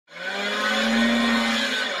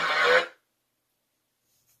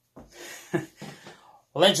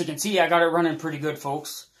Well, as you can see, I got it running pretty good,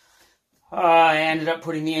 folks. I ended up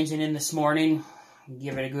putting the engine in this morning,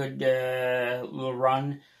 give it a good little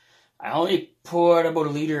run. I only put about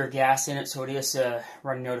 1 liter of gas in it, so it is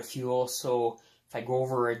running out of fuel. So if I go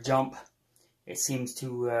over a jump, it seems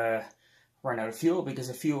to run out of fuel because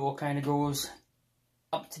the fuel kind of goes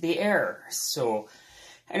up to the air. So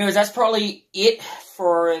anyways, that's probably it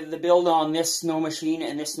for the build on this snow machine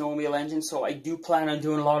and this snowmobile engine. So I do plan on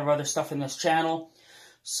doing a lot of other stuff in this channel.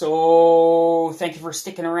 So thank you for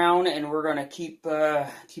sticking around, and we're gonna keep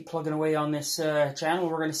plugging away on this channel.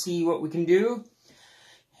 We're gonna see what we can do,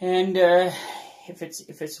 and if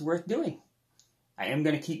it's worth doing. I am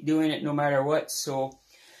gonna keep doing it no matter what. So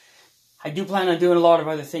I do plan on doing a lot of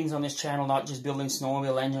other things on this channel, not just building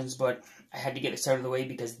snowmobile engines, but I had to get this out of the way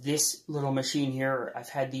because this little machine here, I've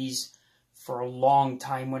had these for a long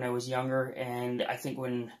time when I was younger, and I think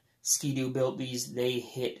when Ski Doo built these, they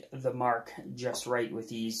hit the mark just right with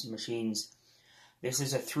these machines. This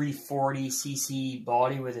is a 340cc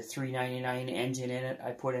body with a 399 engine in it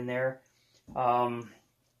I put in there.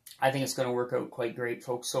 I think it's going to work out quite great,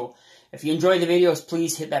 folks. So if you enjoy the videos,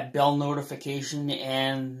 please hit that bell notification,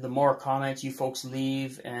 and the more comments you folks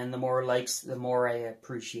leave and the more likes, the more I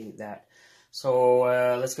appreciate that. So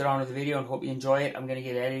let's get on with the video and hope you enjoy it. I'm going to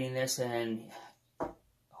get editing this, and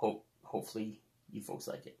hopefully you folks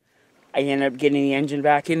like it. I ended up getting the engine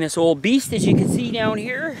back in this old beast, as you can see down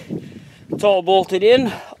here. It's all bolted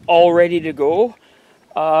in, all ready to go.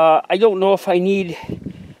 I don't know if I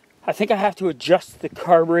think I have to adjust the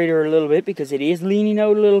carburetor a little bit because it is leaning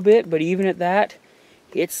out a little bit, but even at that,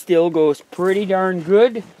 it still goes pretty darn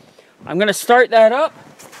good. I'm going to start that up.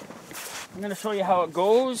 I'm going to show you how it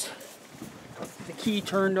goes. The key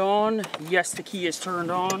turned on. Yes, the key is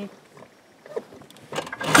turned on.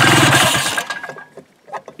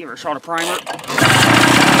 Give her a shot of primer.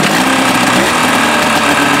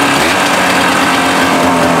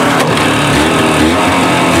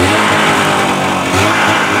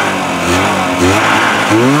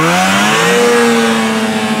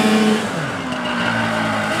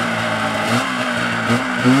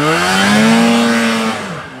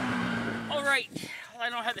 Alright, I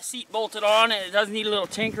don't have the seat bolted on, and it does need a little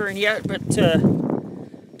tinkering yet, but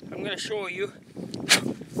I'm going to show you.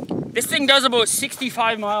 This thing does about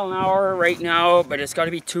 65 miles an hour right now, but it's got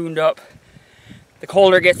to be tuned up. The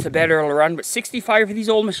colder it gets, the better it'll run, but 65 for these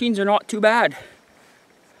old machines are not too bad.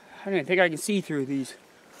 I don't even think I can see through these.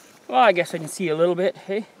 Well, I guess I can see a little bit,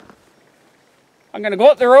 hey? I'm going to go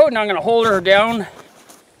up the road, and I'm going to hold her down. I'm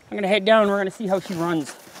going to head down, and we're going to see how she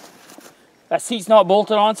runs. That seat's not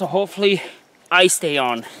bolted on, so hopefully I stay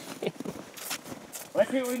on.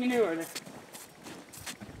 Let's see what we can do with it.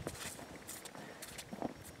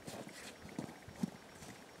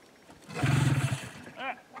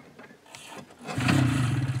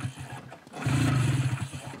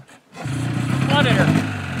 Flooded her.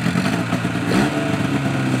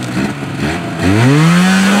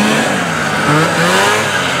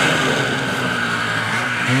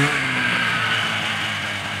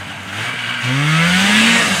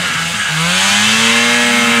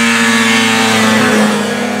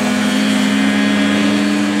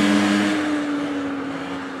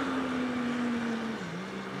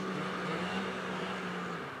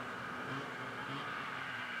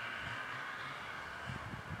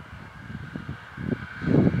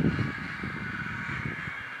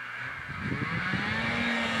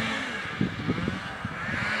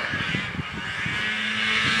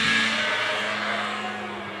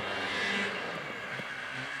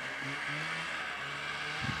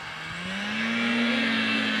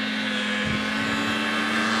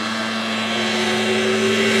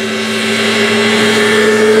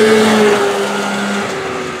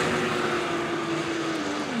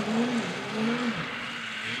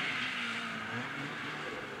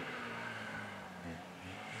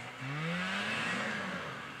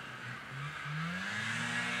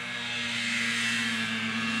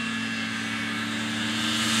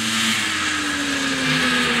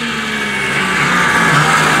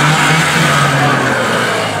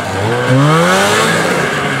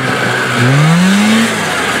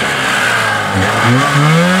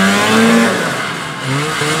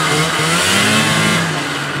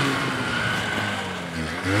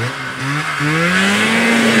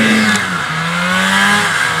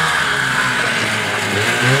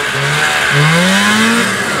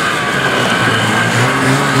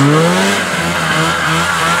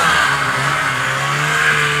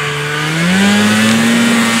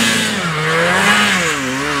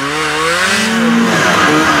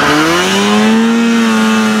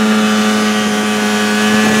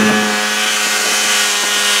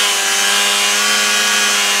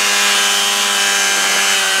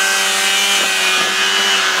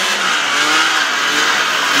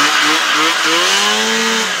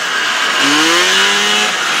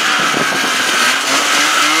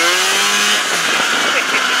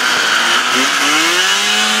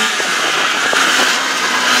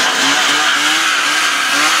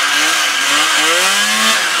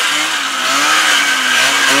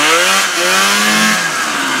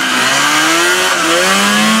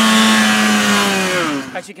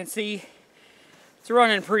 you can see, it's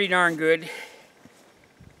running pretty darn good.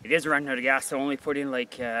 It is running out of gas, so I only put in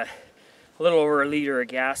like a little over a liter of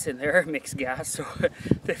gas in there, mixed gas. So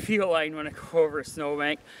the fuel line, when I go over a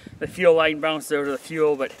snowbank, the fuel line bounced out of the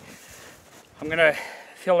fuel. But I'm gonna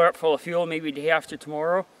fill her up full of fuel maybe day after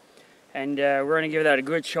tomorrow, and we're gonna give that a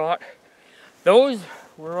good shot. Those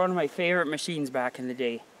were one of my favorite machines back in the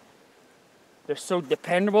day. They're so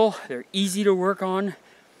dependable, they're easy to work on,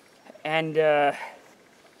 and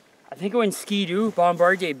I think when Ski Doo,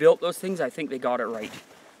 Bombardier built those things, I think they got it right.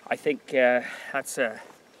 I think that's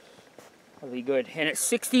really good. And it's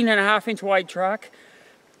 16.5-inch wide track,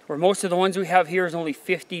 where most of the ones we have here is only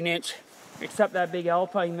 15-inch, except that big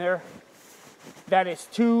Alpine there. That is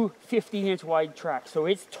two 15-inch wide tracks, so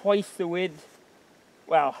it's twice the width.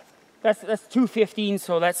 Well, that's two 15,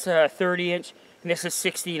 so that's 30-inch, and this is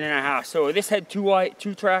 16.5. So if this had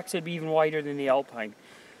two tracks, it'd be even wider than the Alpine.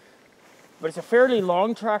 But it's a fairly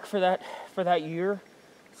long track for that year,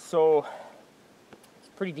 so it's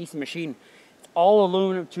a pretty decent machine. It's all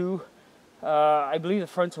aluminum too. I believe the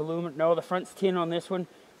front's aluminum. No, the front's tin on this one,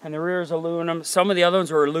 and the rear is aluminum. Some of the other ones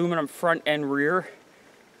were aluminum front and rear.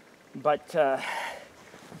 But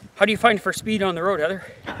how do you find for speed on the road, Heather?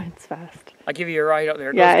 Oh, it's fast. I'll give you a ride out there.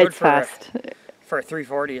 It yeah, goes good it's fast. For a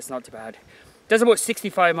 340, it's not too bad. It does about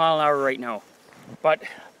 65 mile an hour right now. But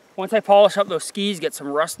once I polish up those skis, get some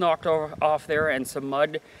rust knocked off there and some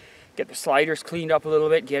mud, get the sliders cleaned up a little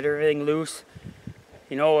bit, get everything loose,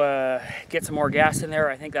 you know, get some more gas in there,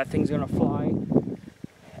 I think that thing's gonna fly.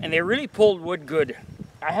 And they really pulled wood good.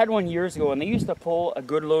 I had one years ago, and they used to pull a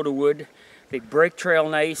good load of wood. They brake trail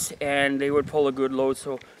nice, and they would pull a good load.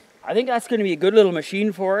 So I think that's gonna be a good little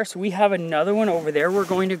machine for us. We have another one over there we're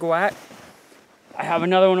going to go at. I have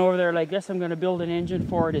another one over there like this. I'm gonna build an engine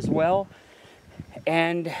for it as well.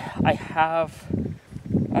 And I have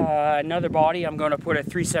another body. I'm going to put a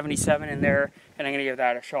 377 in there, and I'm going to give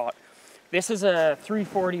that a shot. This is a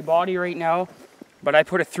 340 body right now, but I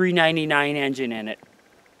put a 399 engine in it,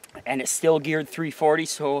 and it's still geared 340,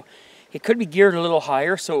 so it could be geared a little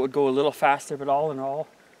higher, so it would go a little faster. But all in all,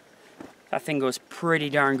 that thing goes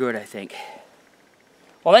pretty darn good, I think.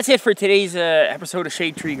 Well, that's it for today's episode of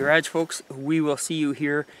Shade Tree Garage, folks. We will see you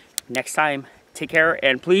here next time. Take care,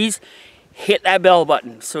 and please hit that bell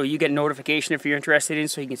button so you get notification if you're interested in,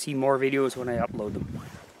 so you can see more videos when I upload them.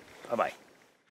 Bye-bye.